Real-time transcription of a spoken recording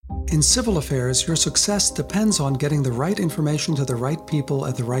In civil affairs, your success depends on getting the right information to the right people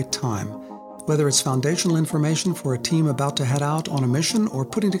at the right time. Whether it's foundational information for a team about to head out on a mission or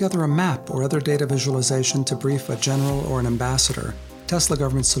putting together a map or other data visualization to brief a general or an ambassador, Tesla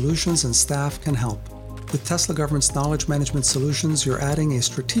Government Solutions and staff can help. With Tesla Government's knowledge management solutions, you're adding a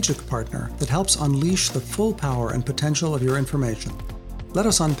strategic partner that helps unleash the full power and potential of your information. Let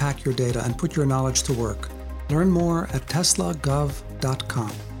us unpack your data and put your knowledge to work. Learn more at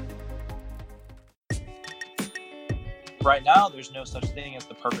teslagov.com. Right now, there's no such thing as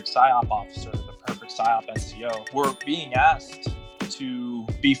the perfect PSYOP officer, the perfect PSYOP NCO. We're being asked to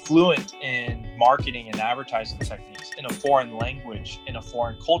be fluent in marketing and advertising techniques in a foreign language, in a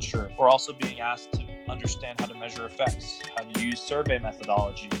foreign culture. We're also being asked to understand how to measure effects, how to use survey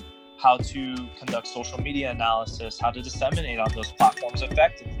methodology, how to conduct social media analysis, how to disseminate on those platforms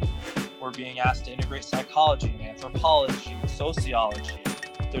effectively. We're being asked to integrate psychology and anthropology and sociology.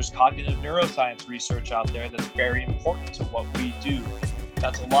 There's cognitive neuroscience research out there that's very important to what we do.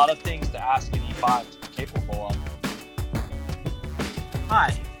 That's a lot of things to ask an E5 to be capable of.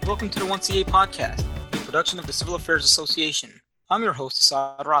 Hi, welcome to the 1CA podcast, a production of the Civil Affairs Association. I'm your host,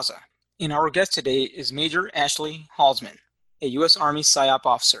 Asad Raza, and our guest today is Major Ashley Halsman, a U.S. Army PSYOP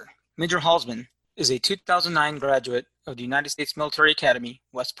officer. Major Halsman is a 2009 graduate of the United States Military Academy,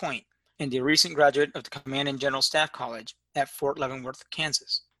 West Point, and a recent graduate of the Command and General Staff College at Fort Leavenworth,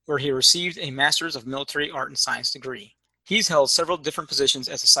 Kansas, where he received a Master's of Military Art and Science degree. He's held several different positions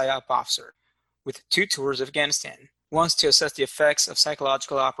as a PSYOP officer, with 2 tours of Afghanistan, once to assess the effects of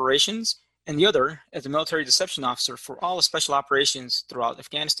psychological operations, and the other as a military deception officer for all the special operations throughout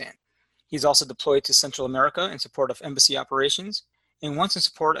Afghanistan. He's also deployed to Central America in support of embassy operations, and once in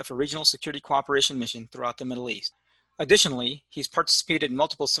support of a regional security cooperation mission throughout the Middle East. Additionally, he's participated in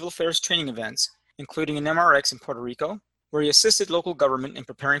multiple civil affairs training events, including an MRX in Puerto Rico, where he assisted local government in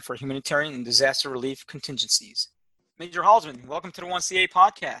preparing for humanitarian and disaster relief contingencies. Major Halsman, welcome to the 1CA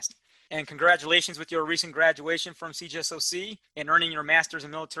podcast, and congratulations with your recent graduation from CGSOC and earning your Master's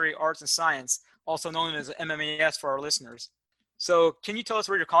in Military Arts and Science, also known as MMAS for our listeners. So can you tell us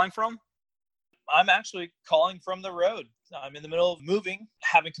where you're calling from? I'm actually calling from the road. I'm in the middle of moving,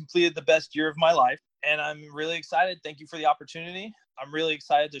 having completed the best year of my life, and I'm really excited. Thank you for the opportunity. I'm really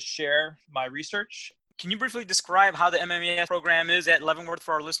excited to share my research. Can you briefly describe how the MMAS program is at Leavenworth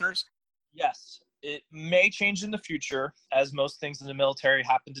for our listeners? Yes, it may change in the future, as most things in the military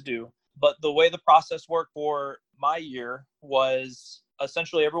happen to do. But the way the process worked for my year was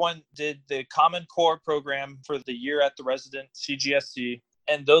essentially everyone did the Common Core program for the year at the resident CGSC.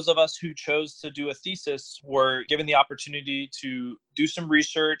 And those of us who chose to do a thesis were given the opportunity to do some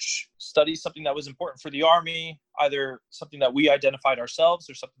research, study something that was important for the Army, either something that we identified ourselves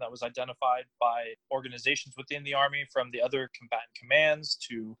or something that was identified by organizations within the Army, from the other combatant commands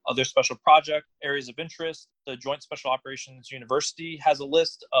to other special project areas of interest. The Joint Special Operations University has a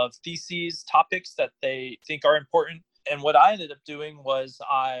list of theses, topics that they think are important. And what I ended up doing was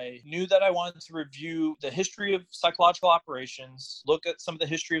I knew that I wanted to review the history of psychological operations, look at some of the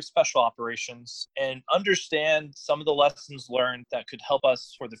history of special operations, and understand some of the lessons learned that could help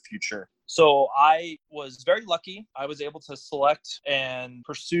us for the future. So I was very lucky. I was able to select and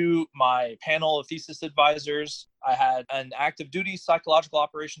pursue my panel of thesis advisors. I had an active duty psychological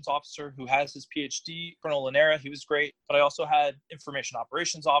operations officer who has his PhD, Colonel Lanera. He was great. But I also had information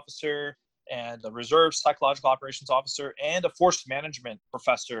operations officer, and a reserve psychological operations officer, and a force management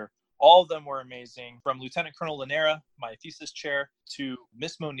professor. All of them were amazing, from Lieutenant Colonel Lanera, my thesis chair, to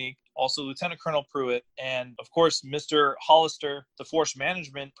Miss Monique, also Lieutenant Colonel Pruitt, and of course, Mr. Hollister, the force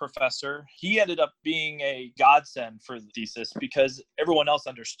management professor. He ended up being a godsend for the thesis because everyone else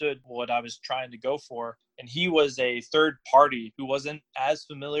understood what I was trying to go for. And he was a third party who wasn't as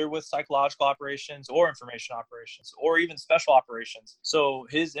familiar with psychological operations or information operations or even special operations. So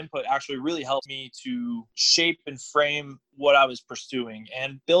his input actually really helped me to shape and frame what I was pursuing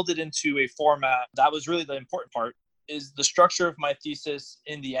and build it into a format. That was really the important part. Is the structure of my thesis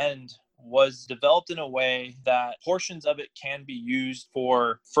in the end was developed in a way that portions of it can be used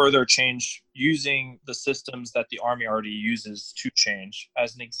for further change using the systems that the Army already uses to change.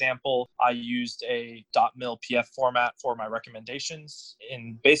 As an example, I used a .mil PF format for my recommendations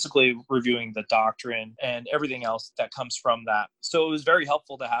in basically reviewing the doctrine and everything else that comes from that. So it was very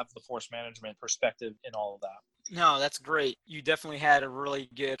helpful to have the force management perspective in all of that. No, that's great. You definitely had a really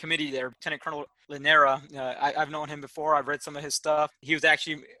good committee there. Lieutenant Colonel Lanera, I've known him before. I've read some of his stuff. He was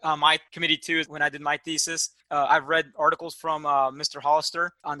actually on my committee too when I did my thesis. I've read articles from Mr.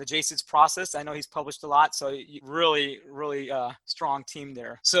 Hollister on the JSIDS process. I know he's published a lot, so really strong team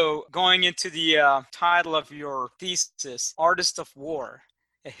there. So going into the title of your thesis, Artist of War,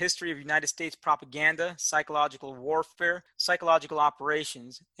 A History of United States Propaganda, Psychological Warfare, Psychological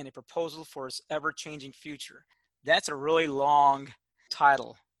Operations, and a Proposal for its Ever-Changing Future. That's a really long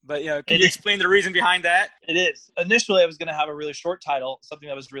title. But can you explain the reason behind that? It is. Initially, I was going to have a really short title, something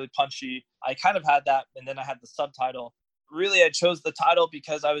that was really punchy. I kind of had that, and then I had the subtitle. Really, I chose the title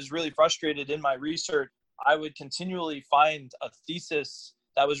because I was really frustrated in my research. I would continually find a thesis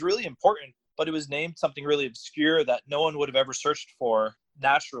that was really important, but it was named something really obscure that no one would have ever searched for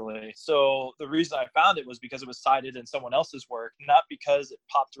naturally. So the reason I found it was because it was cited in someone else's work, not because it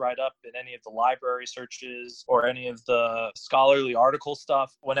popped right up in any of the library searches or any of the scholarly article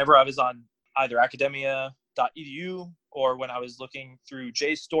stuff. Whenever I was on either academia.edu or when I was looking through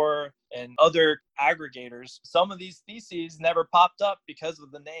JSTOR and other aggregators, some of these theses never popped up because of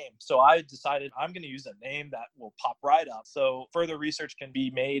the name. So I decided I'm going to use a name that will pop right up. So further research can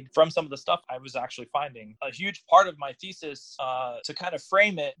be made from some of the stuff I was actually finding. A huge part of my thesis, to kind of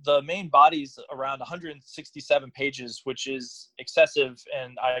frame it, the main body's around 167 pages, which is excessive,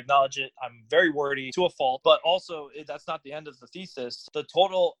 and I acknowledge it. I'm very wordy to a fault, but also that's not the end of the thesis. The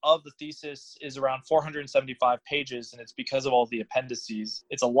total of the thesis is around 475 pages, and it's because of all the appendices.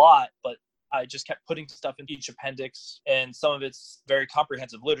 It's a lot, but I just kept putting stuff in each appendix, and some of it's very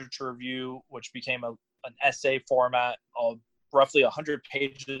comprehensive literature review, which became an essay format of roughly 100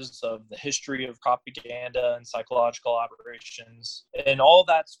 pages of the history of propaganda and psychological operations. And all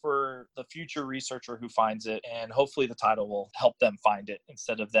that's for the future researcher who finds it, and hopefully the title will help them find it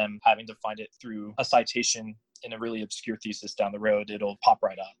instead of them having to find it through a citation in a really obscure thesis down the road. It'll pop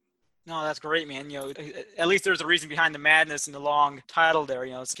right up. No, that's great, man. At least there's a reason behind the madness and the long title there,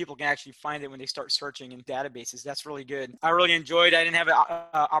 so people can actually find it when they start searching in databases. That's really good. I really enjoyed, I didn't have an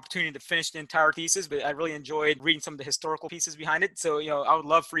opportunity to finish the entire thesis, but I really enjoyed reading some of the historical pieces behind it. So, I would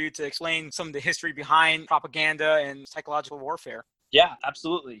love for you to explain some of the history behind propaganda and psychological warfare. Yeah,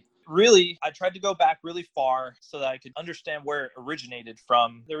 absolutely. Really, I tried to go back really far so that I could understand where it originated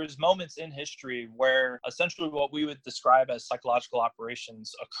from. There was moments in history where essentially what we would describe as psychological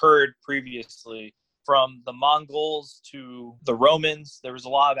operations occurred previously. From the Mongols to the Romans, there was a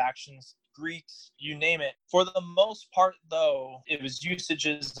lot of actions. Greeks, you name it. For the most part, though, it was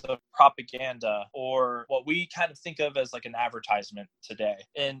usages of propaganda, or what we kind of think of as like an advertisement today.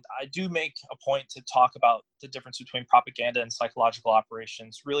 And I do make a point to talk about the difference between propaganda and psychological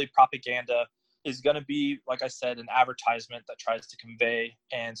operations. Really, propaganda is going to be, like I said, an advertisement that tries to convey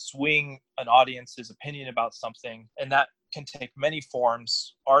and swing an audience's opinion about something. And that can take many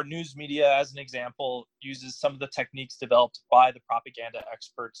forms. Our news media, as an example, uses some of the techniques developed by the propaganda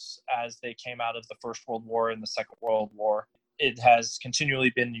experts as they came out of the First World War and the Second World War. It has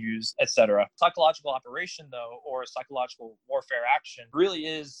continually been used, etc. Psychological operation, though, or psychological warfare action, really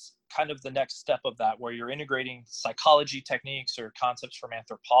is kind of the next step of that, where you're integrating psychology techniques or concepts from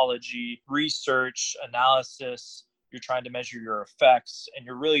anthropology, research, analysis. You're trying to measure your effects, and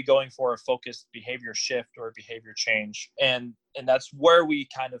you're really going for a focused behavior shift or behavior change. And that's where we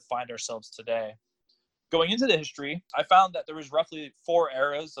kind of find ourselves today. Going into the history, I found that there was roughly 4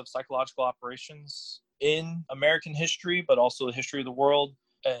 eras of psychological operations in American history, but also the history of the world.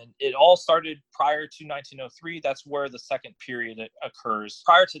 And it all started prior to 1903. That's where the second period occurs.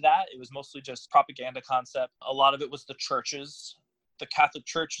 Prior to that, it was mostly just propaganda concept. A lot of it was the churches. The Catholic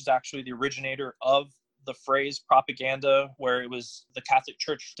Church is actually the originator of the phrase propaganda, where it was the Catholic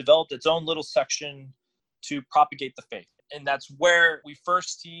Church developed its own little section to propagate the faith. And that's where we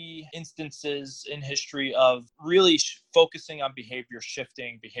first see instances in history of really focusing on behavior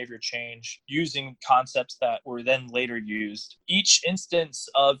shifting, behavior change, using concepts that were then later used. Each instance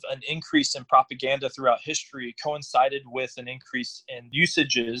of an increase in propaganda throughout history coincided with an increase in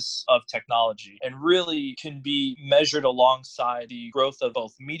usages of technology, and really can be measured alongside the growth of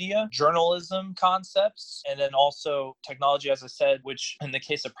both media, journalism concepts, and then also technology, as I said, which in the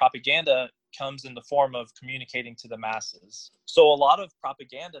case of propaganda comes in the form of communicating to the masses. So a lot of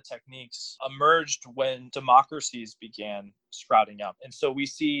propaganda techniques emerged when democracies began sprouting up. And so we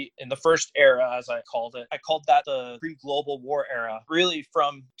see in the first era, as I called that the pre-global war era. Really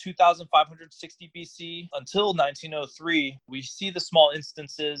from 2560 BC until 1903, we see the small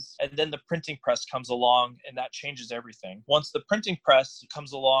instances, and then the printing press comes along, and that changes everything. Once the printing press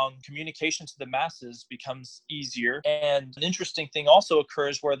comes along, communication to the masses becomes easier. And an interesting thing also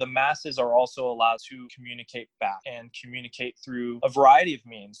occurs where the masses are also allowed to communicate back and communicate through a variety of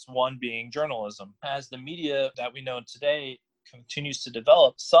means, one being journalism. As the media that we know today continues to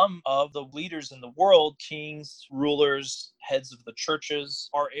develop, some of the leaders in the world, kings, rulers, heads of the churches,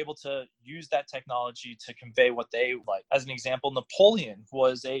 are able to use that technology to convey what they like. As an example, Napoleon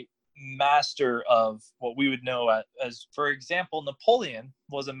was a master of what we would know as, for example, Napoleon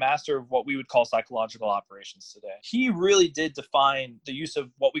was a master of what we would call psychological operations today. He really did define the use of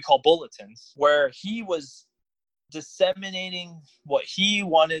what we call bulletins, where he was disseminating what he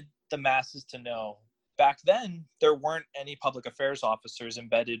wanted the masses to know. Back then, there weren't any public affairs officers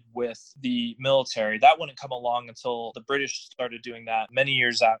embedded with the military. That wouldn't come along until the British started doing that many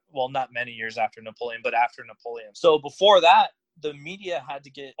years after, well, not many years after Napoleon, but after Napoleon. So before that, the media had to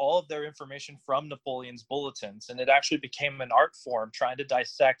get all of their information from Napoleon's bulletins, and it actually became an art form trying to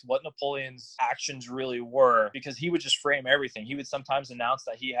dissect what Napoleon's actions really were, because he would just frame everything. He would sometimes announce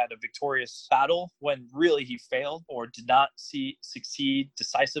that he had a victorious battle when really he failed or did not succeed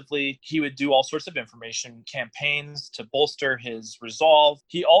decisively. He would do all sorts of information campaigns to bolster his resolve.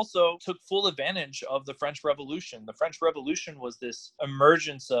 He also took full advantage of the French Revolution. The French Revolution was this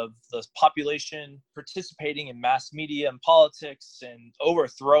emergence of the population participating in mass media and politics and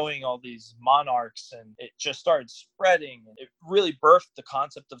overthrowing all these monarchs, and it just started spreading. It really birthed the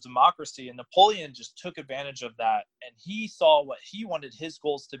concept of democracy, and Napoleon just took advantage of that, and he saw what he wanted his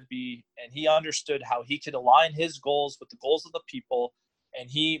goals to be, and he understood how he could align his goals with the goals of the people, and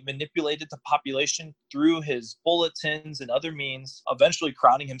he manipulated the population through his bulletins and other means, eventually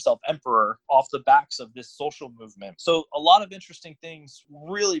crowning himself emperor off the backs of this social movement. So a lot of interesting things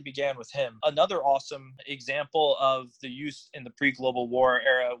really began with him. Another awesome example of the use in the pre-global war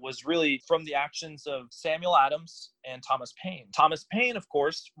era was really from the actions of Samuel Adams and Thomas Paine. Thomas Paine, of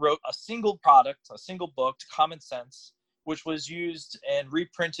course, wrote a single product, a single book, Common Sense, which was used and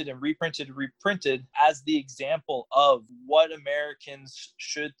reprinted as the example of what Americans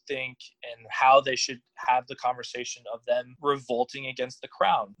should think and how they should have the conversation of them revolting against the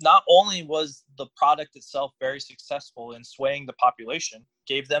crown. Not only was the product itself very successful in swaying the population,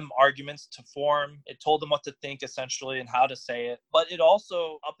 gave them arguments to form, it told them what to think essentially and how to say it, but it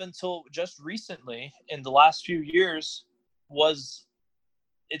also, up until just recently, in the last few years, was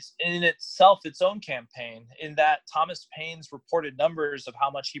it's in itself its own campaign, in that Thomas Paine's reported numbers of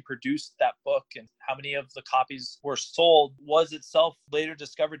how much he produced that book and how many of the copies were sold was itself later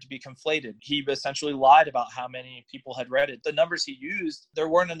discovered to be conflated. He essentially lied about how many people had read it. The numbers he used, there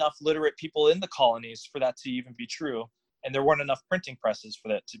weren't enough literate people in the colonies for that to even be true. And there weren't enough printing presses for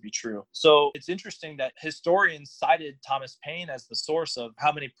that to be true. So it's interesting that historians cited Thomas Paine as the source of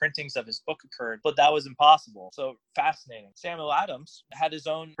how many printings of his book occurred, but that was impossible. So fascinating. Samuel Adams had his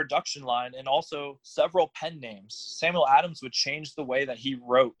own production line and also several pen names. Samuel Adams would change the way that he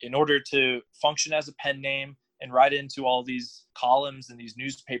wrote in order to function as a pen name and write into all these columns and these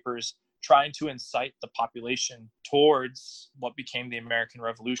newspapers, trying to incite the population towards what became the American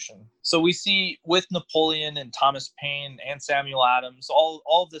Revolution. So we see with Napoleon and Thomas Paine and Samuel Adams, all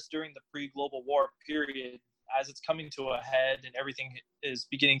of this during the pre-global war period, as it's coming to a head and everything is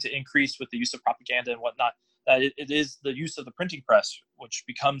beginning to increase with the use of propaganda and whatnot, that it is the use of the printing press, which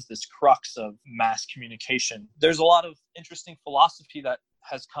becomes this crux of mass communication. There's a lot of interesting philosophy that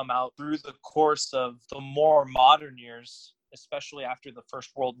has come out through the course of the more modern years, especially after the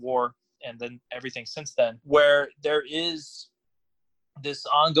First World War, and then everything since then, where there is this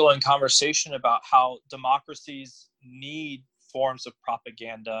ongoing conversation about how democracies need forms of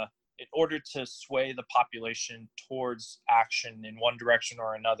propaganda in order to sway the population towards action in one direction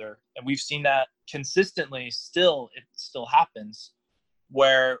or another. And we've seen that consistently it still happens,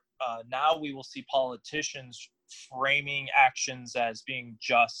 where now we will see politicians framing actions as being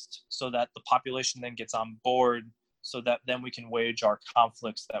just so that the population then gets on board, so that then we can wage our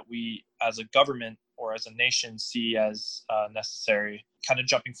conflicts that we as a government or as a nation see as necessary. Kind of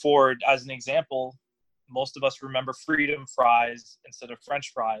jumping forward, as an example, most of us remember freedom fries instead of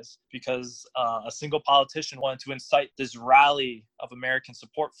French fries because a single politician wanted to incite this rally of American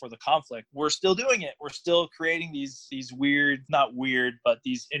support for the conflict. We're still doing it. We're still creating these weird, not weird, but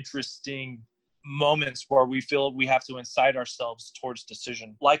these interesting moments where we feel we have to incite ourselves towards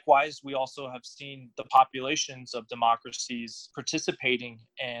decision. Likewise, we also have seen the populations of democracies participating,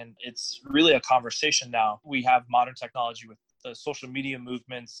 and it's really a conversation now. We have modern technology with the social media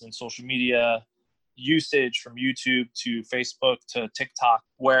movements and social media usage from YouTube to Facebook to TikTok,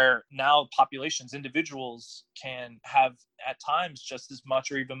 where now populations, individuals can have at times just as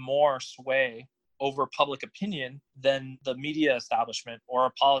much or even more sway over public opinion than the media establishment or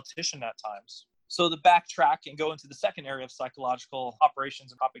a politician at times. So to backtrack and go into the second area of psychological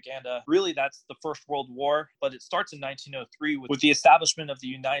operations and propaganda, really that's the First World War, but it starts in 1903 with the establishment of the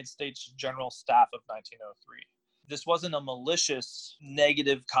United States General Staff of 1903. This wasn't a malicious,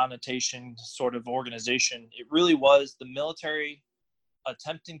 negative connotation sort of organization. It really was the military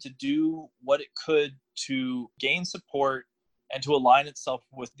attempting to do what it could to gain support and to align itself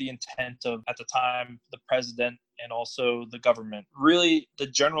with the intent of, at the time, the president and also the government. Really, the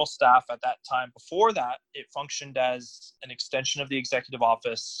general staff at that time, before that, it functioned as an extension of the executive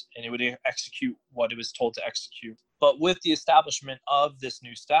office, and it would execute what it was told to execute. But with the establishment of this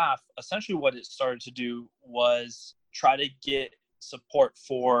new staff, essentially what it started to do was try to get support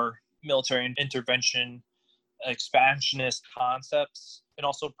for military intervention, expansionist concepts, and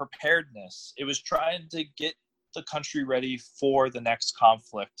also preparedness. It was trying to get the country ready for the next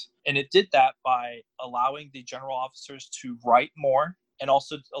conflict. And it did that by allowing the general officers to write more and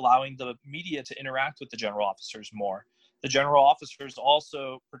also allowing the media to interact with the general officers more. The general officers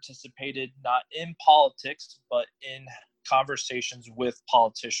also participated not in politics, but in conversations with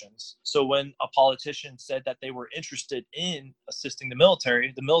politicians. So when a politician said that they were interested in assisting the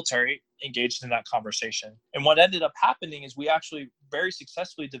military engaged in that conversation. And what ended up happening is we actually very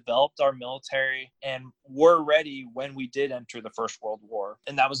successfully developed our military and were ready when we did enter the First World War.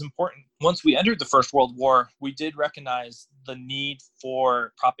 And that was important. Once we entered the First World War, we did recognize the need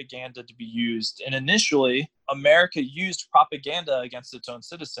for propaganda to be used. And initially, America used propaganda against its own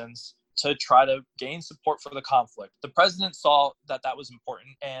citizens to try to gain support for the conflict. The president saw that that was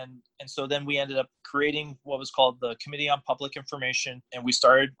important. And so then we ended up creating what was called the Committee on Public Information. And we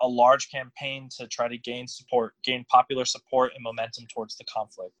started a large campaign to try to gain popular support and momentum towards the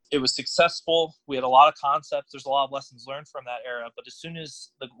conflict. It was successful. We had a lot of concepts. There's a lot of lessons learned from that era. But as soon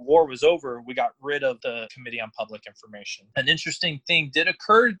as the war was over, we got rid of the Committee on Public Information. An interesting thing did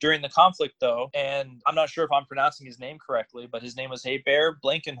occur during the conflict, though. And I'm not sure if I'm pronouncing his name correctly, but his name was Hebert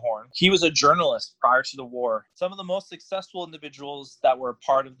Blankenhorn. He was a journalist prior to the war. Some of the most successful individuals that were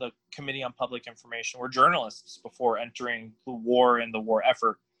part of the Committee on Public Information were journalists before entering the war and the war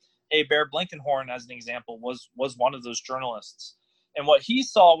effort. Hebert Blankenhorn, as an example, was one of those journalists. And what he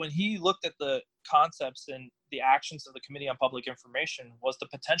saw when he looked at the concepts and the actions of the Committee on Public Information was the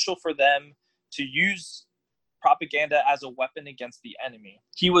potential for them to use propaganda as a weapon against the enemy.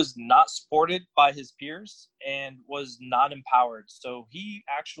 He was not supported by his peers and was not empowered. So he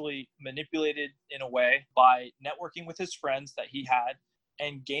actually manipulated in a way by networking with his friends that he had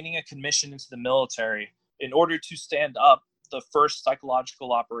and gaining a commission into the military in order to stand up the first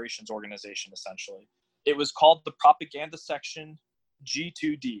psychological operations organization, essentially. It was called the Propaganda Section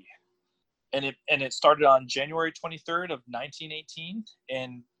G2D. And it started on January 23rd of 1918.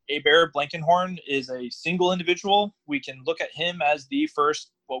 And Hebert Blankenhorn is a single individual. We can look at him as the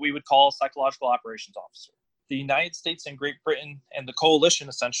first, what we would call, psychological operations officer. The United States and Great Britain and the coalition,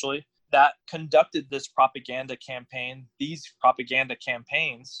 essentially, that conducted this propaganda campaign, these propaganda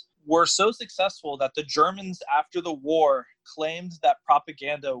campaigns, were so successful that the Germans, after the war, claimed that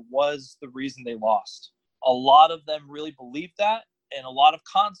propaganda was the reason they lost. A lot of them really believed that, and a lot of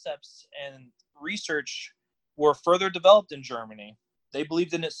concepts and research were further developed in Germany. They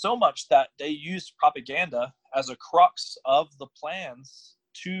believed in it so much that they used propaganda as a crux of the plans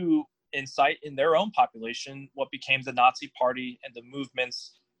to incite in their own population what became the Nazi Party and the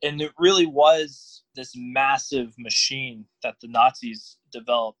movements. And it really was this massive machine that the Nazis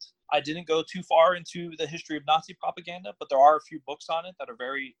developed. I didn't go too far into the history of Nazi propaganda, but there are a few books on it that are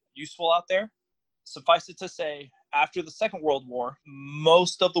very useful out there. Suffice it to say, after the Second World War,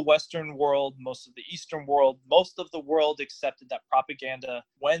 most of the Western world, most of the Eastern world, most of the world accepted that propaganda,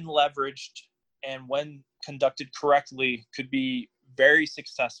 when leveraged and when conducted correctly, could be very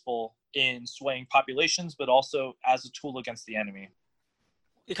successful in swaying populations, but also as a tool against the enemy.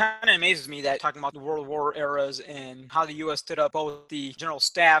 It kind of amazes me that talking about the World War eras and how the U.S. stood up both the General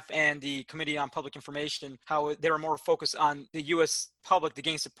Staff and the Committee on Public Information, how they were more focused on the U.S. public to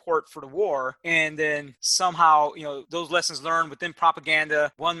gain support for the war. And then somehow, those lessons learned within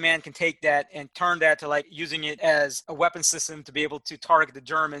propaganda, one man can take that and turn that to like using it as a weapon system to be able to target the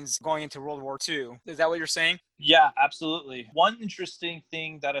Germans going into World War II. Is that what you're saying? Yeah, absolutely. One interesting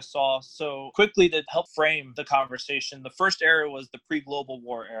thing that I saw, so quickly to help frame the conversation, the first era was the pre-global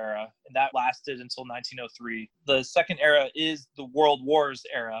war era, and that lasted until 1903. The second era is the World Wars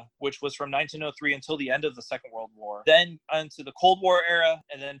era, which was from 1903 until the end of the Second World War. Then into the Cold War era,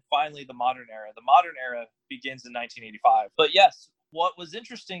 and then finally the modern era. The modern era begins in 1985. But yes, what was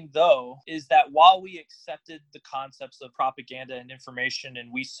interesting, though, is that while we accepted the concepts of propaganda and information,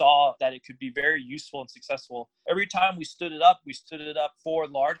 and we saw that it could be very useful and successful, every time we stood it up for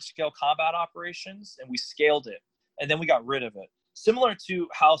large-scale combat operations, and we scaled it, and then we got rid of it. Similar to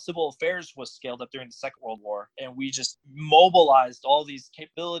how civil affairs was scaled up during the Second World War, and we just mobilized all these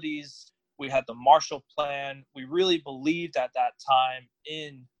capabilities. We had the Marshall Plan. We really believed at that time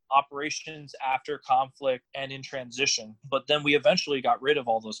in operations after conflict and in transition. But then we eventually got rid of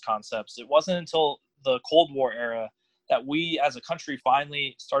all those concepts. It wasn't until the Cold War era that we as a country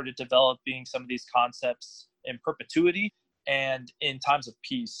finally started developing some of these concepts in perpetuity and in times of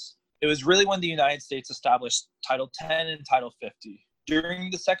peace. It was really when the United States established Title 10 and Title 50.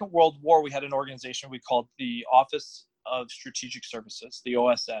 During the Second World War, we had an organization we called the Office of Strategic Services, the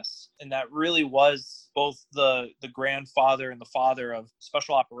OSS. And that really was both the grandfather and the father of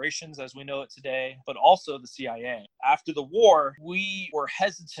special operations as we know it today, but also the CIA. After the war, we were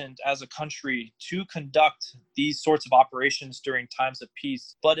hesitant as a country to conduct these sorts of operations during times of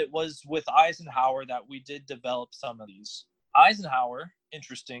peace, but it was with Eisenhower that we did develop some of these. Eisenhower,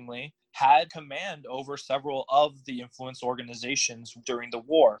 interestingly, had command over several of the influence organizations during the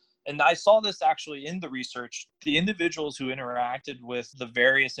war. And I saw this actually in the research. The individuals who interacted with the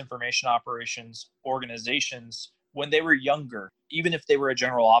various information operations organizations when they were younger, even if they were a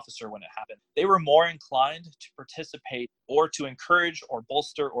general officer when it happened, they were more inclined to participate or to encourage or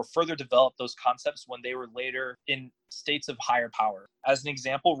bolster or further develop those concepts when they were later in states of higher power. As an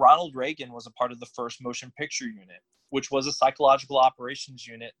example, Ronald Reagan was a part of the first motion picture unit, which was a psychological operations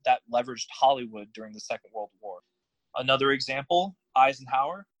unit that leveraged Hollywood during the Second World War. Another example,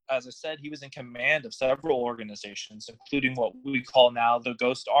 Eisenhower. As I said, he was in command of several organizations, including what we call now the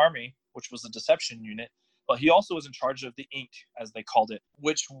Ghost Army, which was a deception unit. But he also was in charge of the Inc., as they called it,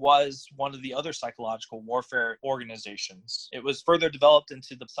 which was one of the other psychological warfare organizations. It was further developed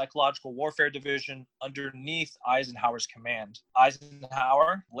into the Psychological Warfare Division underneath Eisenhower's command.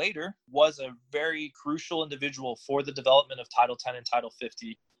 Eisenhower later was a very crucial individual for the development of Title 10 and Title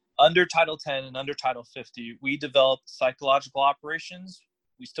 50. Under Title 10 and under Title 50, we developed psychological operations.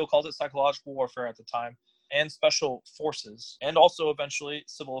 We still called it psychological warfare at the time, and special forces, and also eventually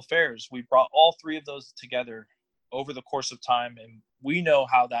civil affairs. We brought all three of those together over the course of time, and we know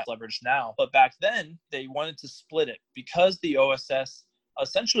how that's leveraged now. But back then, they wanted to split it because the OSS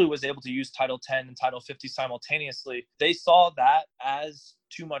essentially was able to use Title 10 and Title 50 simultaneously. They saw that as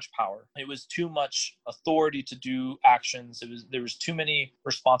too much power. It was too much authority to do actions. There was too many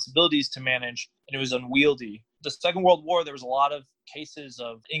responsibilities to manage, and it was unwieldy. The Second World War, there was a lot of cases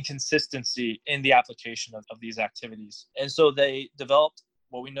of inconsistency in the application of these activities. And so they developed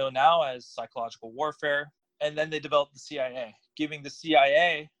what we know now as psychological warfare, and then they developed the CIA, giving the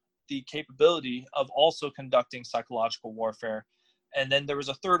CIA the capability of also conducting psychological warfare. And then there was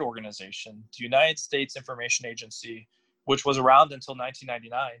a third organization, the United States Information Agency, which was around until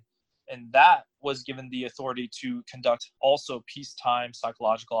 1999. And that was given the authority to conduct also peacetime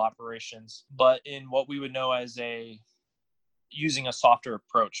psychological operations, but in what we would know as using a softer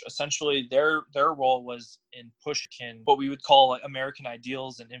approach. Essentially, their role was in pushing what we would call American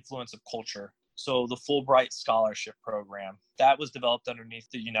ideals and influence of culture. So the Fulbright Scholarship Program, that was developed underneath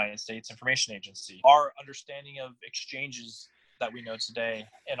the United States Information Agency. Our understanding of exchanges that we know today,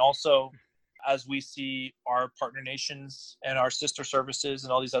 and also as we see our partner nations and our sister services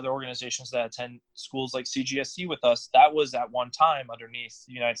and all these other organizations that attend schools like CGSC with us, that was at one time underneath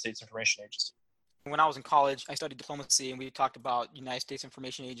the United States Information Agency. When I was in college, I studied diplomacy, and we talked about United States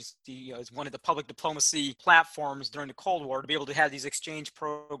Information Agency as one of the public diplomacy platforms during the Cold War to be able to have these exchange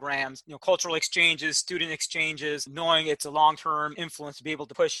programs, cultural exchanges, student exchanges, knowing it's a long-term influence to be able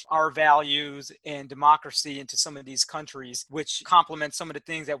to push our values and democracy into some of these countries, which complements some of the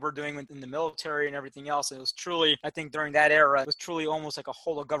things that we're doing in the military and everything else. It was truly, I think during that era, it was truly almost like a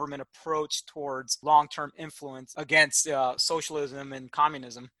whole of government approach towards long-term influence against socialism and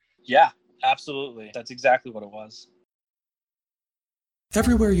communism. Yeah. Absolutely. That's exactly what it was.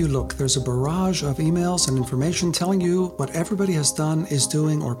 Everywhere you look, there's a barrage of emails and information telling you what everybody has done, is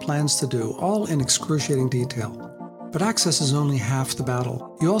doing, or plans to do, all in excruciating detail. But access is only half the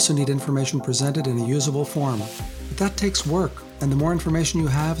battle. You also need information presented in a usable form. But that takes work, and the more information you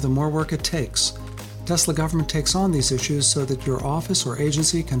have, the more work it takes. Tesla Government takes on these issues so that your office or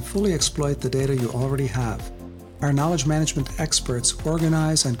agency can fully exploit the data you already have. Our knowledge management experts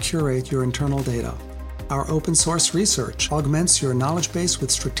organize and curate your internal data. Our open source research augments your knowledge base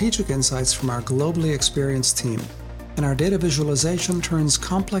with strategic insights from our globally experienced team. And our data visualization turns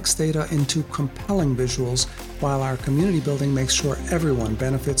complex data into compelling visuals, while our community building makes sure everyone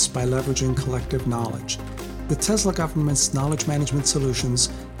benefits by leveraging collective knowledge. With Tesla Government's knowledge management solutions,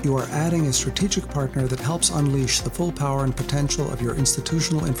 you are adding a strategic partner that helps unleash the full power and potential of your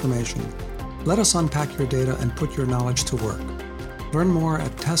institutional information. Let us unpack your data and put your knowledge to work. Learn more at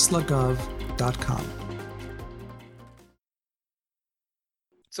teslagov.com.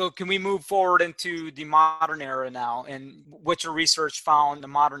 So can we move forward into the modern era now, and what your research found in the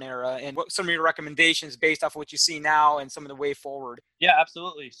modern era, and what some of your recommendations based off of what you see now and some of the way forward? Yeah,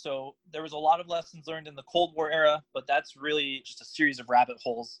 absolutely. So there was a lot of lessons learned in the Cold War era, but that's really just a series of rabbit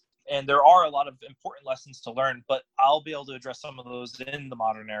holes And there are a lot of important lessons to learn, but I'll be able to address some of those in the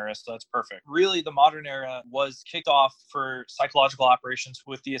modern era, so that's perfect. Really, the modern era was kicked off for psychological operations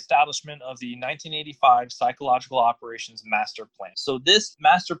with the establishment of the 1985 Psychological Operations Master Plan. So this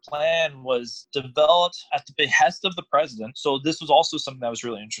master plan was developed at the behest of the president. So this was also something that was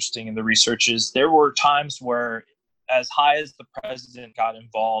really interesting in the research. Is there were times where as high as the president got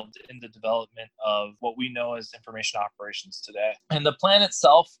involved in the development of what we know as information operations today. And the plan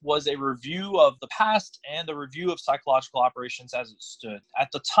itself was a review of the past and a review of psychological operations as it stood. At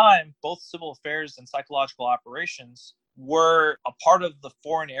the time, both civil affairs and psychological operations were a part of the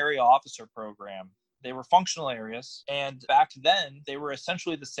Foreign Area Officer Program. They were functional areas, and back then, they were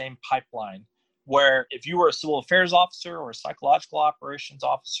essentially the same pipeline, where if you were a civil affairs officer or a psychological operations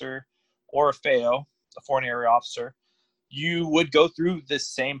officer or a FAO, a foreign area officer, you would go through this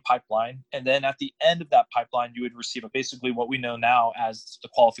same pipeline. And then at the end of that pipeline, you would receive basically what we know now as the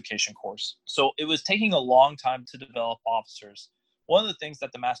qualification course. So it was taking a long time to develop officers. One of the things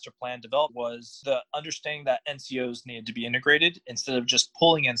that the master plan developed was the understanding that NCOs needed to be integrated instead of just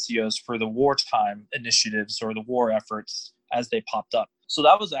pulling NCOs for the wartime initiatives or the war efforts as they popped up. So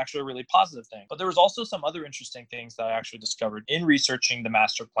that was actually a really positive thing. But there was also some other interesting things that I actually discovered in researching the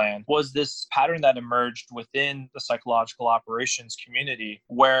master plan was this pattern that emerged within the psychological operations community,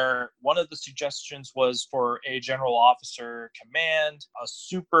 where one of the suggestions was for a general officer command, a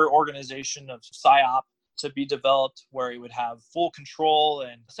super organization of PSYOP to be developed where it would have full control.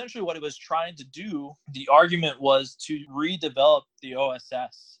 And essentially what it was trying to do, the argument was to redevelop the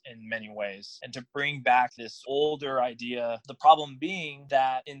OSS in many ways and to bring back this older idea. The problem being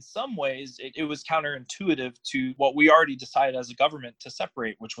that in some ways it was counterintuitive to what we already decided as a government to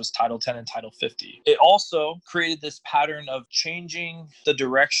separate, which was Title 10 and Title 50. It also created this pattern of changing the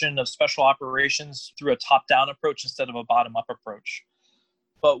direction of special operations through a top-down approach instead of a bottom-up approach.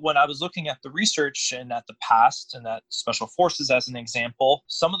 But when I was looking at the research and at the past and at Special Forces as an example,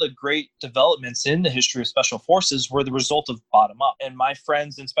 some of the great developments in the history of Special Forces were the result of bottom-up. And my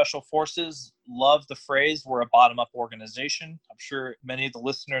friends in Special Forces love the phrase, we're a bottom-up organization. I'm sure many of the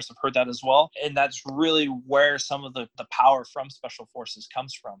listeners have heard that as well. And that's really where some of the power from Special Forces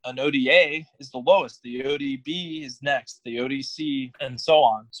comes from. An ODA is the lowest. The ODB is next. The ODC, and so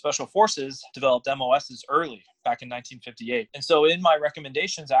on. Special Forces developed MOSs early, back in 1958. And so in my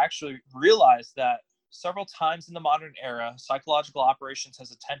recommendations, I actually realized that several times in the modern era, psychological operations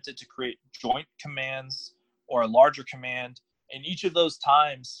has attempted to create joint commands or a larger command. In each of those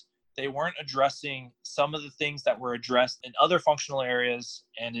times, they weren't addressing some of the things that were addressed in other functional areas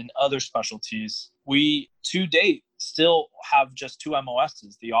and in other specialties. We, to date, still have just two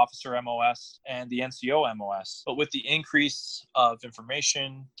MOSs, the officer MOS and the NCO MOS. But with the increase of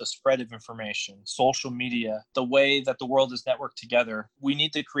information, the spread of information, social media, the way that the world is networked together, we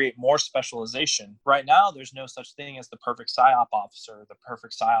need to create more specialization. Right now, there's no such thing as the perfect PSYOP officer, the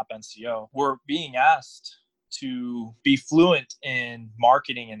perfect PSYOP NCO. We're being asked to be fluent in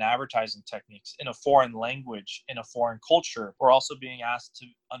marketing and advertising techniques in a foreign language, in a foreign culture. We're also being asked to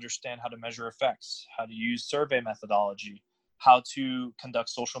understand how to measure effects, how to use survey methodology, how to conduct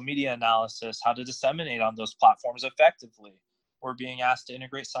social media analysis, how to disseminate on those platforms effectively. We're being asked to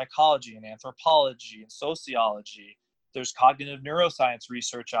integrate psychology and anthropology and sociology. There's cognitive neuroscience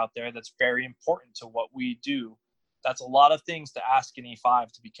research out there that's very important to what we do. That's a lot of things to ask an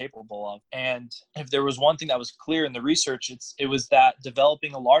E5 to be capable of. And if there was one thing that was clear in the research, it was that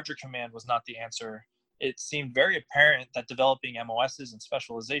developing a larger command was not the answer. It seemed very apparent that developing MOSs and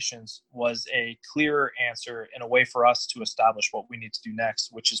specializations was a clearer answer and a way for us to establish what we need to do next,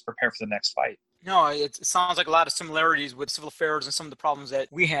 which is prepare for the next fight. No, it sounds like a lot of similarities with civil affairs and some of the problems that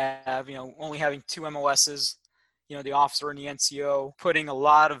we have, only having two MOSs, the officer and the NCO, putting a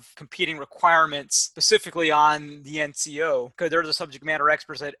lot of competing requirements specifically on the NCO because they're the subject matter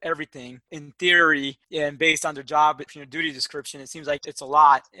experts at everything. In theory and based on their job duty description, it seems like it's a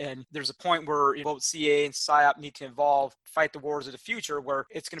lot. And there's a point where both CA and PSYOP need to evolve, fight the wars of the future, where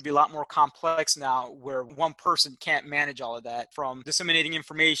it's going to be a lot more complex now, where one person can't manage all of that, from disseminating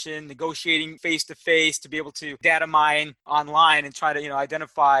information, negotiating face-to-face, to be able to data mine online and try to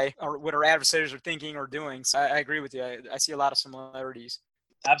identify what our adversaries are thinking or doing. So I agree with you. I see a lot of similarities.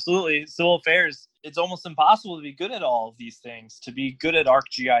 Absolutely. Civil affairs, it's almost impossible to be good at all of these things, to be good at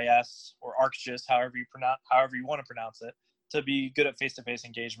ArcGIS or ArcGIS, however you want to pronounce it, to be good at face-to-face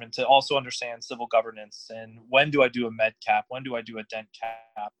engagement, to also understand civil governance and when do I do a med cap, when do I do a dent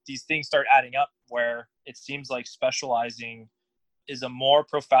cap. These things start adding up where it seems like specializing is a more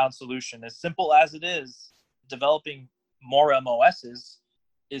profound solution. As simple as it is, developing more MOSs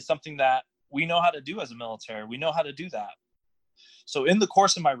is something that we know how to do as a military. We know how to do that. So in the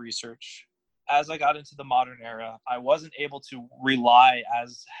course of my research, as I got into the modern era, I wasn't able to rely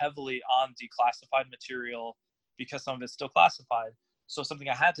as heavily on declassified material because some of it's still classified. So something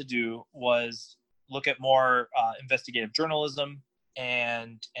I had to do was look at more investigative journalism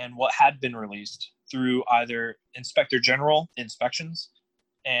and what had been released through either Inspector General inspections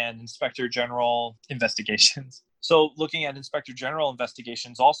and Inspector General investigations. So looking at Inspector General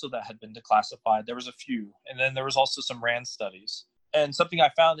investigations also that had been declassified, there was a few. And then there was also some RAND studies. And something I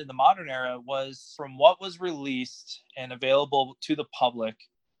found in the modern era was from what was released and available to the public,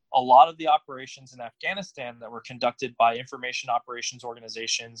 a lot of the operations in Afghanistan that were conducted by information operations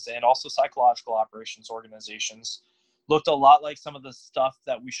organizations and also psychological operations organizations looked a lot like some of the stuff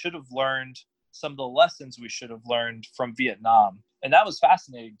that we should have learned, some of the lessons we should have learned from Vietnam. And that was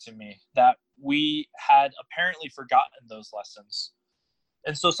fascinating to me, that we had apparently forgotten those lessons.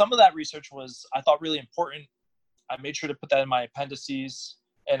 And so some of that research was, I thought, really important. I made sure to put that in my appendices.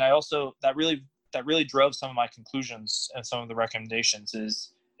 And I also, that really drove some of my conclusions and some of the recommendations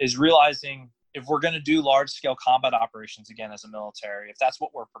is realizing if we're going to do large scale combat operations again as a military, if that's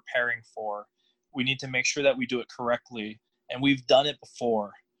what we're preparing for, we need to make sure that we do it correctly. And we've done it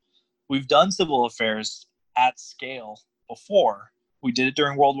before. We've done civil affairs at scale before. We did it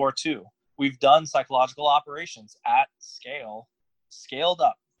during World War II. We've done psychological operations at scale, scaled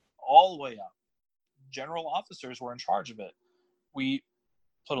up, all the way up. General officers were in charge of it. We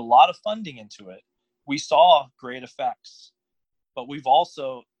put a lot of funding into it. We saw great effects, but we've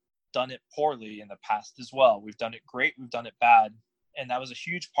also done it poorly in the past as well. We've done it great, we've done it bad. And that was a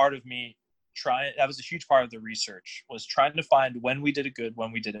huge part of me that was a huge part of the research, was trying to find when we did it good,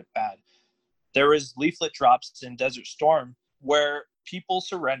 when we did it bad. There was leaflet drops in Desert Storm where people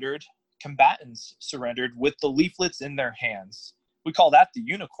surrendered, combatants surrendered with the leaflets in their hands. We call that the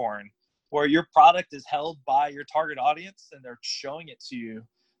unicorn, where your product is held by your target audience and they're showing it to you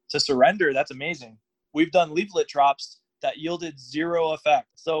to surrender. That's amazing. We've done leaflet drops that yielded zero effect.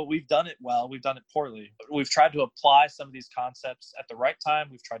 So we've done it well, we've done it poorly. We've tried to apply some of these concepts at the right time.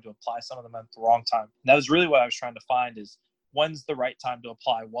 We've tried to apply some of them at the wrong time. And that was really what I was trying to find, is when's the right time to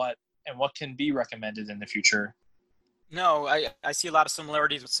apply what and what can be recommended in the future. No, I see a lot of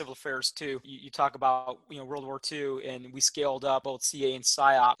similarities with civil affairs too. You talk about World War II, and we scaled up both CA and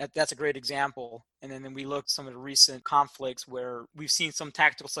PSYOP. That's a great example. And then we look at some of the recent conflicts where we've seen some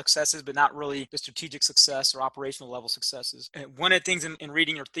tactical successes, but not really the strategic success or operational level successes. And one of the things in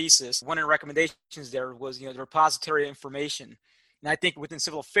reading your thesis, one of the recommendations there was the repository of information. And I think within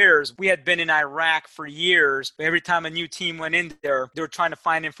civil affairs, we had been in Iraq for years, but every time a new team went in there, they were trying to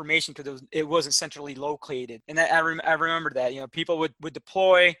find information because it wasn't centrally located. And I remember that, people would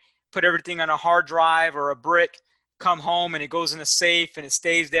deploy, put everything on a hard drive or a brick, come home, and it goes in a safe and it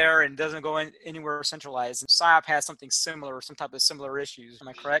stays there and doesn't go anywhere centralized. And PSYOP has something similar, or some type of similar issues. Am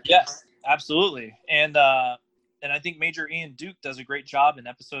I correct? Yes, absolutely. And I think Major Ian Duke does a great job in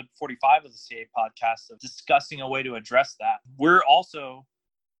episode 45 of the CA podcast of discussing a way to address that. We're also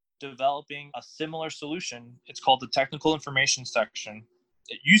developing a similar solution. It's called the Technical Information Section.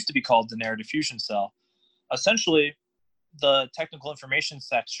 It used to be called the Narrative Fusion Cell. Essentially, the Technical Information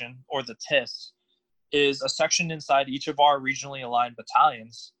Section, or the TIS, is a section inside each of our regionally aligned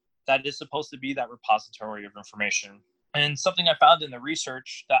battalions that is supposed to be that repository of information. And something I found in the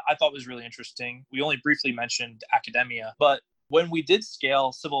research that I thought was really interesting, we only briefly mentioned academia, but when we did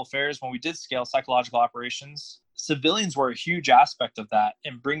scale civil affairs, when we did scale psychological operations, civilians were a huge aspect of that,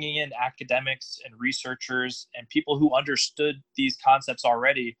 and bringing in academics and researchers and people who understood these concepts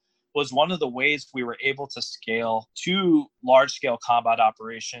already was one of the ways we were able to scale to large-scale combat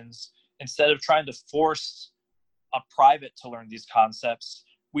operations. Instead of trying to force a private to learn these concepts,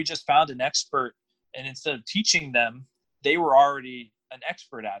 we just found an expert, and instead of teaching them, they were already an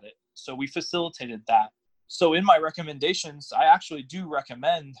expert at it. So we facilitated that. So in my recommendations, I actually do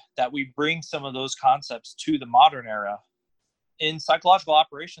recommend that we bring some of those concepts to the modern era. In psychological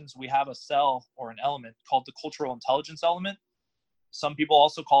operations, we have a cell or an element called the cultural intelligence element. Some people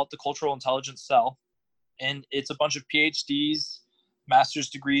also call it the cultural intelligence cell. And it's a bunch of PhDs,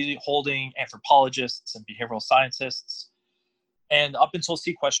 master's degree holding anthropologists and behavioral scientists. And up until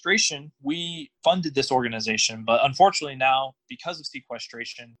sequestration, we funded this organization. But unfortunately now, because of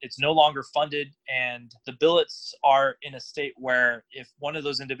sequestration, it's no longer funded. And the billets are in a state where if one of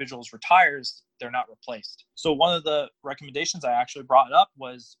those individuals retires, they're not replaced. So one of the recommendations I actually brought up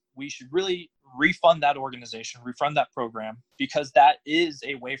was we should really refund that organization, refund that program, because that is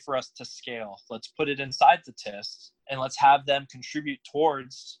a way for us to scale. Let's put it inside the TIS and let's have them contribute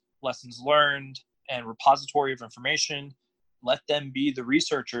towards lessons learned and repository of information. Let them be the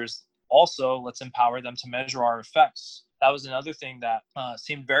researchers. Also, let's empower them to measure our effects. That was another thing that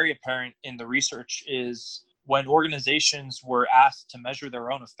seemed very apparent in the research is when organizations were asked to measure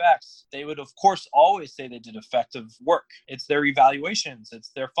their own effects, they would, of course, always say they did effective work. It's their evaluations,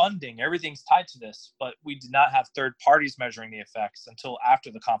 it's their funding, everything's tied to this. But we did not have third parties measuring the effects until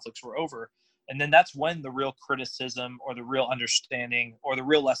after the conflicts were over. And then that's when the real criticism or the real understanding or the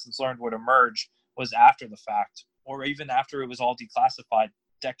real lessons learned would emerge, was after the fact, or even after it was all declassified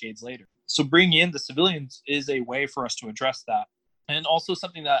decades later. So bringing in the civilians is a way for us to address that. And also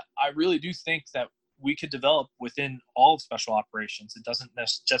something that I really do think that we could develop within all of special operations. It doesn't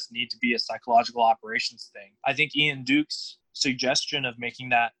just need to be a psychological operations thing. I think Ian Duke's suggestion of making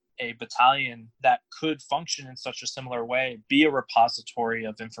that a battalion that could function in such a similar way, be a repository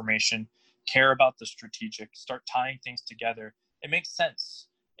of information, care about the strategic, start tying things together, it makes sense.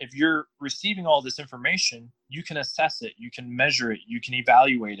 If you're receiving all this information, you can assess it, you can measure it, you can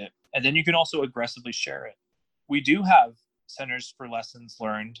evaluate it, and then you can also aggressively share it. We do have centers for lessons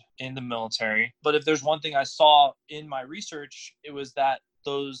learned in the military, but if there's one thing I saw in my research, it was that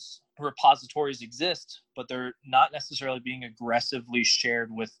those repositories exist, but they're not necessarily being aggressively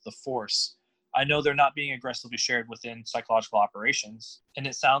shared with the force. I know they're not being aggressively shared within psychological operations, and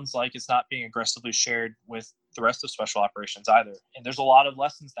it sounds like it's not being aggressively shared with the rest of special operations either. And there's a lot of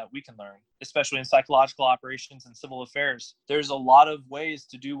lessons that we can learn, especially in psychological operations and civil affairs. There's a lot of ways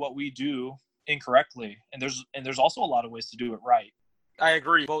to do what we do incorrectly, and there's also a lot of ways to do it right. I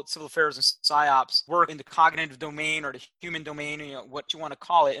agree. Both civil affairs and psyops work in the cognitive domain or the human domain, what you want to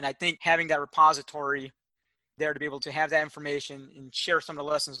call it. And I think having that repository there to be able to have that information and share some of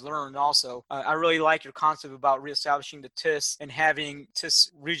the lessons learned also. I really like your concept about reestablishing the TIS and having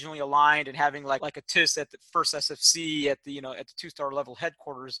TIS regionally aligned and having like a TIS at the first SFC at the at the 2-star level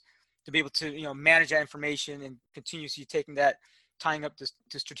headquarters to be able to manage that information and continuously taking that, tying up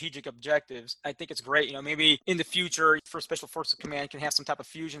to strategic objectives. I think it's great. Maybe in the future, First Special Forces Command can have some type of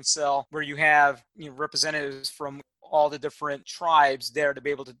fusion cell where you have representatives from all the different tribes there to be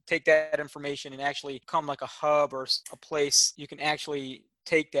able to take that information and actually become like a hub or a place you can actually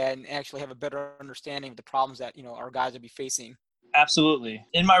take that and actually have a better understanding of the problems that our guys will be facing. Absolutely.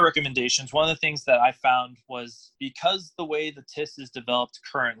 In my recommendations, one of the things that I found was, because the way the TIS is developed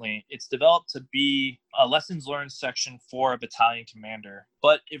currently, it's developed to be a lessons learned section for a battalion commander.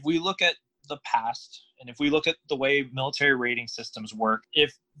 But if we look at the past, and if we look at the way military rating systems work,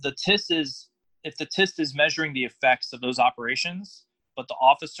 if the TIS is measuring the effects of those operations, but the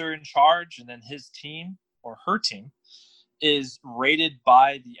officer in charge and then his team or her team is rated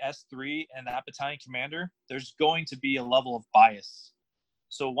by the S3 and that battalion commander, there's going to be a level of bias.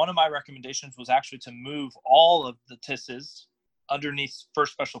 So one of my recommendations was actually to move all of the TISs underneath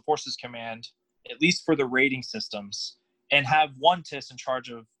First Special Forces Command, at least for the rating systems, and have one TIS in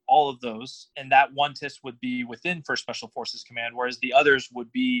charge of all of those. And that one TIS would be within First Special Forces Command, whereas the others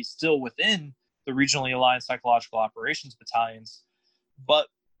would be still within the regionally aligned psychological operations battalions. But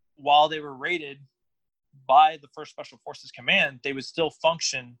while they were rated by the First Special Forces Command, they would still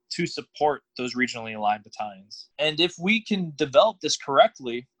function to support those regionally aligned battalions. And if we can develop this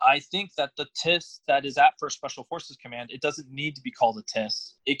correctly, I think that the TIS that is at First Special Forces Command, it doesn't need to be called a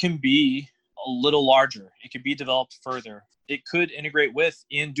TIS. It can be a little larger. It could be developed further. It could integrate with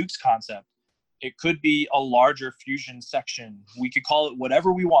Ian Duke's concept. It could be a larger fusion section. We could call it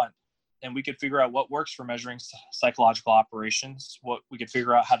whatever we want. And we could figure out what works for measuring psychological operations. We could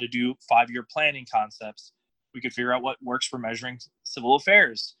figure out how to do 5-year planning concepts. We could figure out what works for measuring civil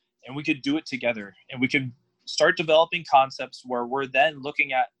affairs. And we could do it together. And we could start developing concepts where we're then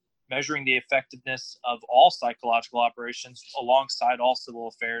looking at measuring the effectiveness of all psychological operations alongside all civil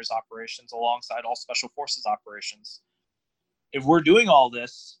affairs operations, alongside all special forces operations. If we're doing all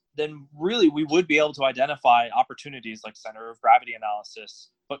this, then really we would be able to identify opportunities like center of gravity analysis,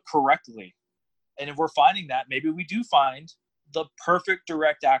 but correctly. And if we're finding that, maybe we do find the perfect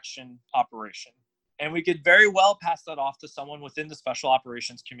direct action operation. And we could very well pass that off to someone within the special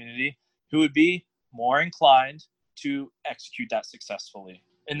operations community who would be more inclined to execute that successfully.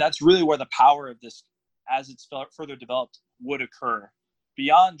 And that's really where the power of this, as it's further developed, would occur.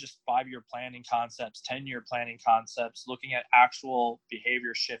 Beyond just 5-year planning concepts, 10-year planning concepts, looking at actual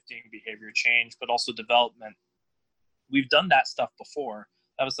behavior shifting, behavior change, but also development. We've done that stuff before.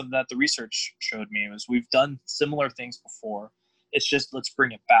 That was something that the research showed me, was we've done similar things before. It's just, let's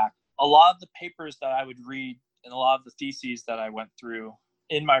bring it back. A lot of the papers that I would read and a lot of the theses that I went through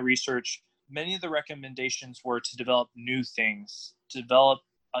in my research, many of the recommendations were to develop new things, to develop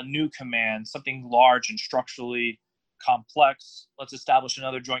a new command, something large and structurally complex. Let's establish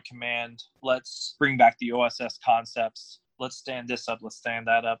another joint command. Let's bring back the OSS concepts. Let's stand this up. Let's stand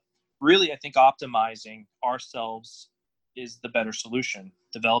that up. Really, I think optimizing ourselves is the better solution.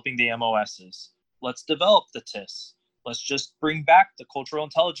 Developing the MOSs. Let's develop the TIS. Let's just bring back the cultural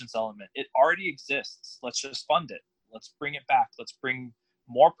intelligence element. It already exists. Let's just fund it. Let's bring it back. Let's bring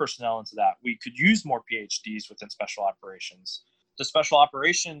more personnel into that. We could use more PhDs within special operations. The special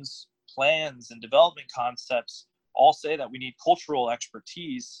operations plans and development concepts all say that we need cultural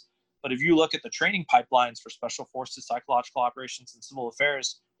expertise. But if you look at the training pipelines for special forces, psychological operations, and civil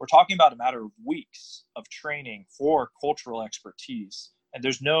affairs, we're talking about a matter of weeks of training for cultural expertise. And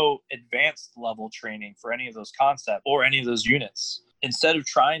there's no advanced level training for any of those concepts or any of those units. Instead of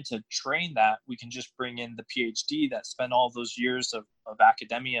trying to train that, we can just bring in the PhD that spent all those years of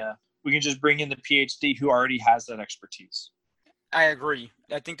academia. We can just bring in the PhD who already has that expertise. I agree.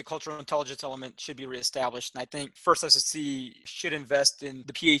 I think the cultural intelligence element should be reestablished. And I think First SSC should invest in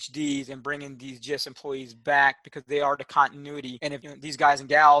the PhDs and bring in these GS employees back because they are the continuity. And if these guys and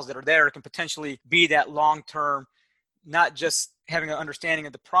gals that are there can potentially be that long-term, not just having an understanding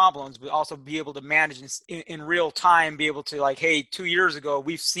of the problems, but also be able to manage in real time, be able to like, hey, 2 years ago,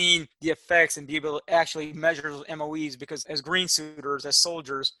 we've seen the effects and be able to actually measure those MOEs because as green suiters, as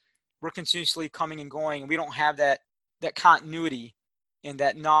soldiers, we're continuously coming and going. And we don't have that continuity and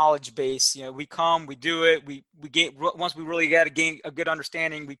that knowledge base. We come, we do it, we get, once we really got to gain a good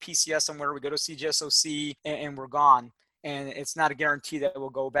understanding, we PCS somewhere, we go to CGSOC and we're gone. And it's not a guarantee that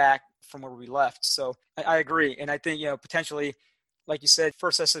we'll go back from where we left. So I agree. And I think, potentially, like you said,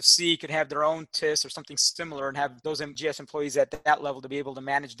 First SFC could have their own TIS or something similar and have those MGS employees at that level to be able to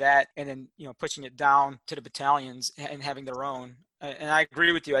manage that and then, pushing it down to the battalions and having their own. And I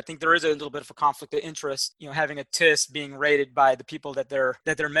agree with you. I think there is a little bit of a conflict of interest, having a TIS being rated by the people that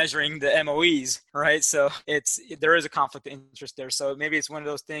they're measuring the MOEs, right? So there is a conflict of interest there. So maybe it's one of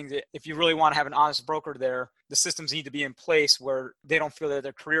those things that if you really want to have an honest broker there, the systems need to be in place where they don't feel that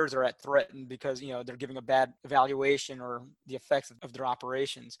their careers are at threatened because, they're giving a bad evaluation or the effects of their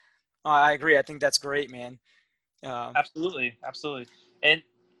operations. I agree. I think that's great, man. Absolutely.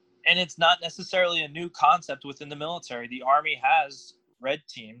 And it's not necessarily a new concept within the military. The Army has red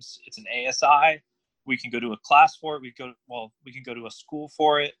teams. It's an ASI. We can go to a class for it. We can go to a school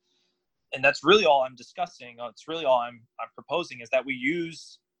for it. And that's really all I'm discussing. It's really all I'm proposing is that we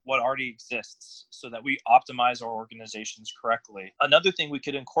use what already exists so that we optimize our organizations correctly. Another thing we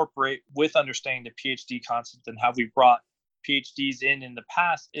could incorporate with understanding the PhD concept and how we brought PhDs in the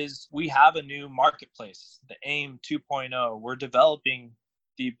past is we have a new marketplace, the AIM 2.0. We're developing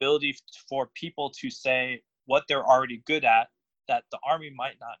the ability for people to say what they're already good at that the Army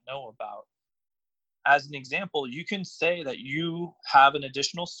might not know about. As an example, you can say that you have an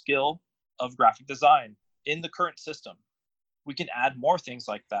additional skill of graphic design in the current system. We can add more things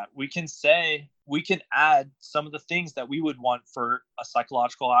like that. We can add some of the things that we would want for a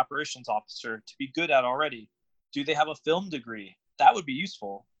psychological operations officer to be good at already. Do they have a film degree? That would be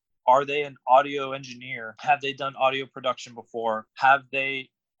useful. Are they an audio engineer? Have they done audio production before? Have they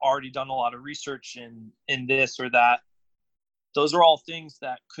already done a lot of research in this or that? Those are all things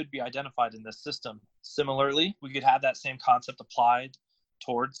that could be identified in this system. Similarly, we could have that same concept applied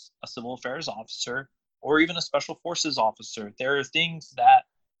towards a civil affairs officer or even a special forces officer. There are things that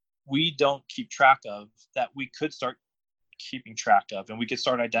we don't keep track of that we could start keeping track of, and we could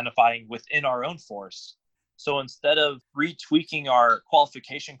start identifying within our own force. So instead of retweaking our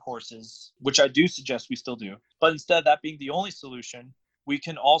qualification courses, which I do suggest we still do, but instead of that being the only solution, we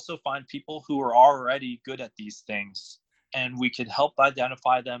can also find people who are already good at these things, and we could help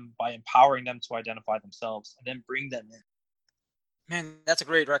identify them by empowering them to identify themselves and then bring them in. Man, that's a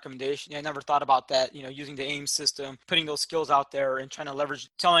great recommendation. I never thought about that, using the AIM system, putting those skills out there and trying to leverage,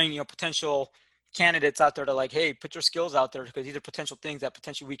 telling, potential candidates out there to like, hey, put your skills out there because these are potential things that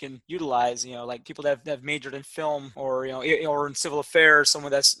potentially we can utilize, like people that have majored in film or, or in civil affairs,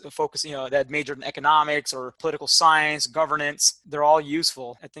 someone that's focused, that majored in economics or political science, governance. They're all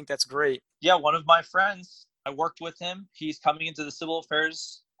useful. I think that's great. Yeah, one of my friends, I worked with him. He's coming into the civil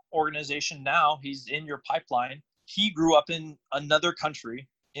affairs organization now. He's in your pipeline. He grew up in another country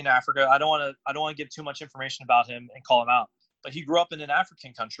in Africa. I don't want to give too much information about him and call him out, but he grew up in an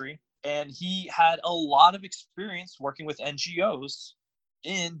African country. And he had a lot of experience working with NGOs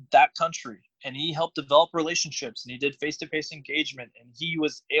in that country. And he helped develop relationships and he did face-to-face engagement. And he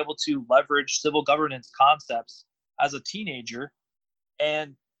was able to leverage civil governance concepts as a teenager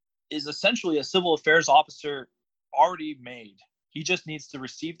and is essentially a civil affairs officer already made. He just needs to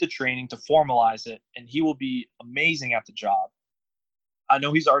receive the training to formalize it, and he will be amazing at the job. I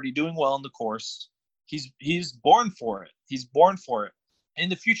know he's already doing well in the course. He's born for it. He's born for it. In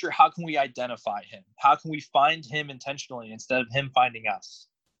the future, how can we identify him? How can we find him intentionally instead of him finding us?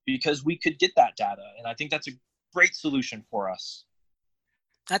 Because we could get that data. And I think that's great solution for us.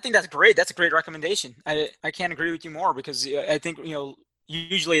 I think that's great. That's a great recommendation. I can't agree with you more, because I think,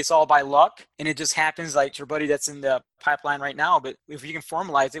 usually it's all by luck and it just happens, like your buddy that's in the pipeline right now. But if you can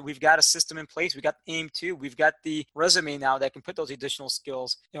formalize it, we've got a system in place. We've got AIM 2. We've got the resume now that can put those additional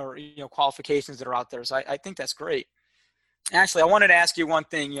skills or qualifications that are out there. So I think that's great. Actually, I wanted to ask you one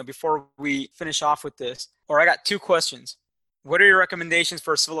thing, before we finish off with this, or I got two questions. What are your recommendations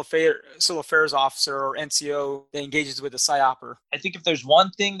for a civil affairs officer or NCO that engages with a PSYOPer? I think if there's one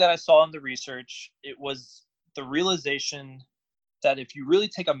thing that I saw in the research, it was the realization that if you really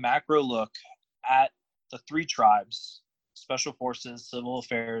take a macro look at the three tribes, special forces, civil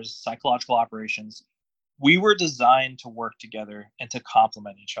affairs, psychological operations, we were designed to work together and to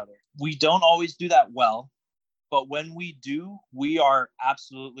complement each other. We don't always do that well, but when we do, we are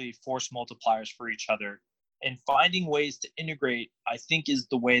absolutely force multipliers for each other. And finding ways to integrate, I think, is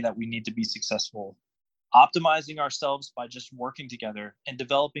the way that we need to be successful. Optimizing ourselves by just working together and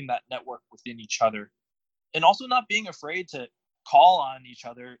developing that network within each other. And also not being afraid to call on each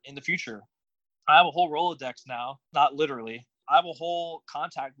other in the future. I have a whole Rolodex now, not literally. I have a whole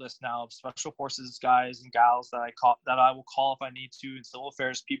contact list now of special forces guys and gals that I will call if I need to, and civil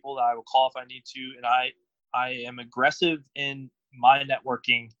affairs people that I will call if I need to. And I am aggressive in my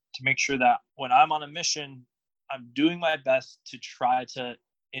networking to make sure that when I'm on a mission, I'm doing my best to try to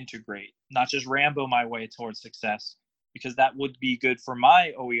integrate, not just Rambo my way towards success, because that would be good for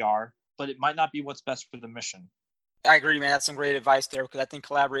my OER, but it might not be what's best for the mission. I agree, man. That's some great advice there, because I think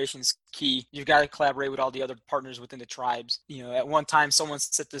collaboration is key. You've got to collaborate with all the other partners within the tribes. At one time, someone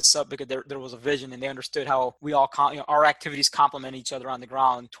set this up because there was a vision and they understood how we all, our activities complement each other on the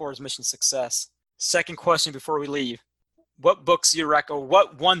ground towards mission success. Second question before we leave. What books do you recommend?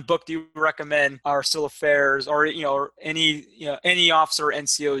 What one book do you recommend our civil affairs or any officer or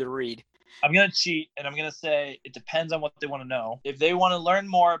NCO to read? I'm going to cheat and I'm going to say it depends on what they want to know. If they want to learn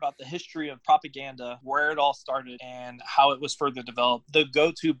more about the history of propaganda, where it all started and how it was further developed, the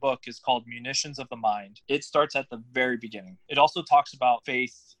go-to book is called Munitions of the Mind. It starts at the very beginning. It also talks about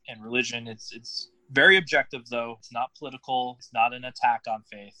faith and religion. It's very objective, though. It's not political. It's not an attack on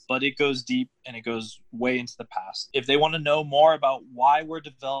faith, but it goes deep and it goes way into the past. If they want to know more about why we're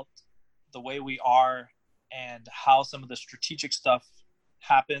developed the way we are and how some of the strategic stuff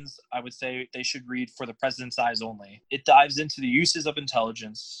happens, I would say they should read For the President's Eyes Only. It dives into the uses of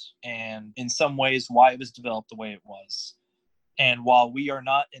intelligence and in some ways why it was developed the way it was. And while we are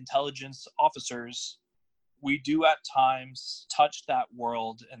not intelligence officers, we do at times touch that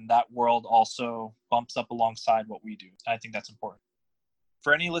world, and that world also bumps up alongside what we do. I think that's important.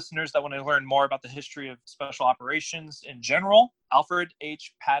 For any listeners that want to learn more about the history of special operations in general, Alfred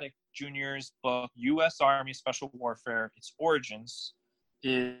H. Paddock Jr.'s book, U.S. Army Special Warfare, Its Origins,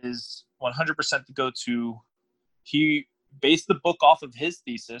 is 100% the go-to. He based the book off of his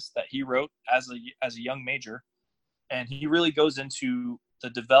thesis that he wrote as a young major, and he really goes into the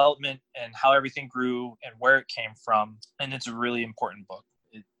development and how everything grew and where it came from. And it's a really important book.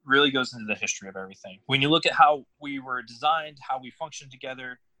 It really goes into the history of everything. When you look at how we were designed, how we function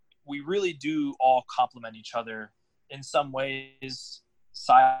together, we really do all complement each other. In some ways,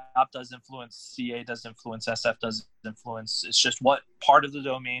 PSYOP does influence, CA does influence, SF does influence. It's just what part of the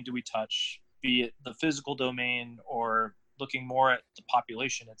domain do we touch, be it the physical domain or looking more at the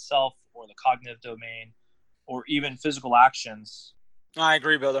population itself or the cognitive domain or even physical actions. I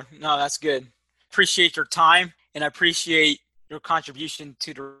agree, brother. No, that's good. Appreciate your time, and I appreciate your contribution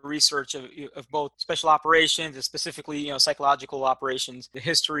to the research of both special operations and specifically, psychological operations, the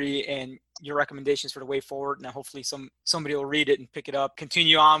history, and your recommendations for the way forward. And hopefully somebody will read it and pick it up,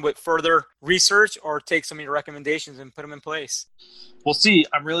 continue on with further research, or take some of your recommendations and put them in place. We'll see.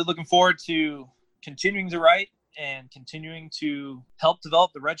 I'm really looking forward to continuing to write and continuing to help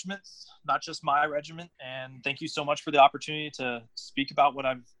develop the regiments, not just my regiment. And thank you so much for the opportunity to speak about what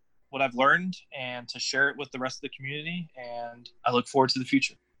I've learned and to share it with the rest of the community. And I look forward to the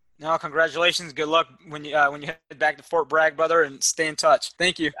future. No, congratulations. Good luck when you head back to Fort Bragg, brother, and stay in touch.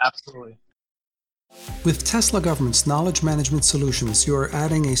 Thank you. Absolutely. With Tesla Government's knowledge management solutions, you are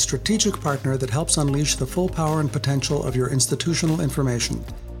adding a strategic partner that helps unleash the full power and potential of your institutional information.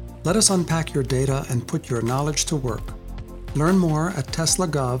 Let us unpack your data and put your knowledge to work. Learn more at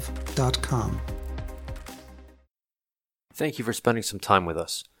teslagov.com. Thank you for spending some time with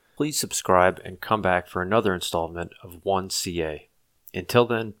us. Please subscribe and come back for another installment of 1CA. Until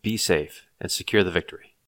then, be safe and secure the victory.